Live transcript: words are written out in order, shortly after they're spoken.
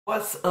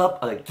What's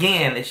up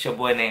again? It's your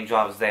boy named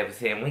Jarvis Davis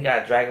here, and we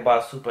got Dragon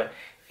Ball Super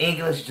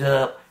English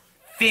Dub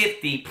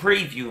 50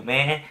 preview,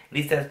 man. At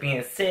least that's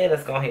being said,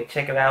 let's go ahead and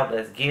check it out.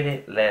 Let's get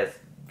it. Let's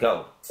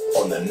go.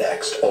 On the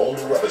next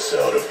all-new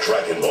episode of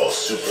Dragon Ball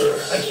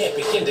Super. I can't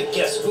begin to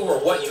guess who or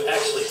what you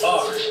actually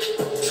are.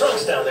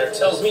 Trunks down there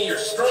tells me you're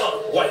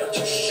strong. Why don't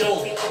you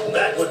show me?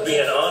 That would be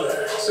an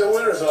honor. So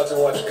winner thought to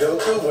watch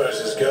Goku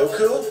versus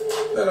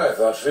Goku? Then I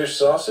thought fish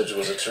sausage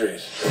was a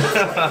treat.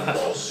 Dragon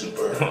Ball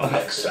Super,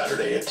 next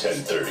Saturday at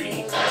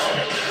 10:30.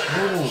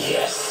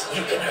 Yes,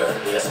 you can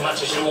hurt me as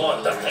much as you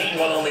want. The pain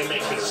will only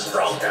make me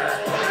stronger.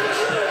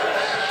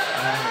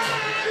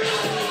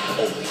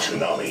 Only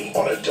Toonami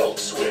on Adult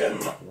Swim.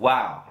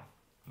 Wow.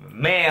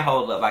 Man,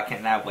 hold up. I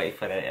cannot wait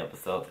for that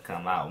episode to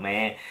come out,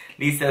 man. At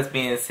least that's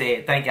being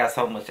said, thank y'all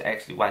so much for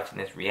actually watching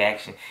this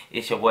reaction.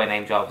 It's your boy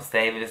named Jarvis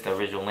Davis. The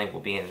original link will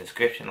be in the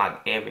description,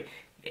 like every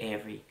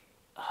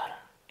other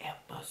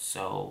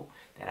episode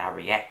that I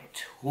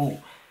react to,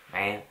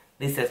 man. At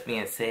least that's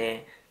being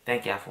said,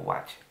 thank y'all for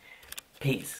watching. Peace.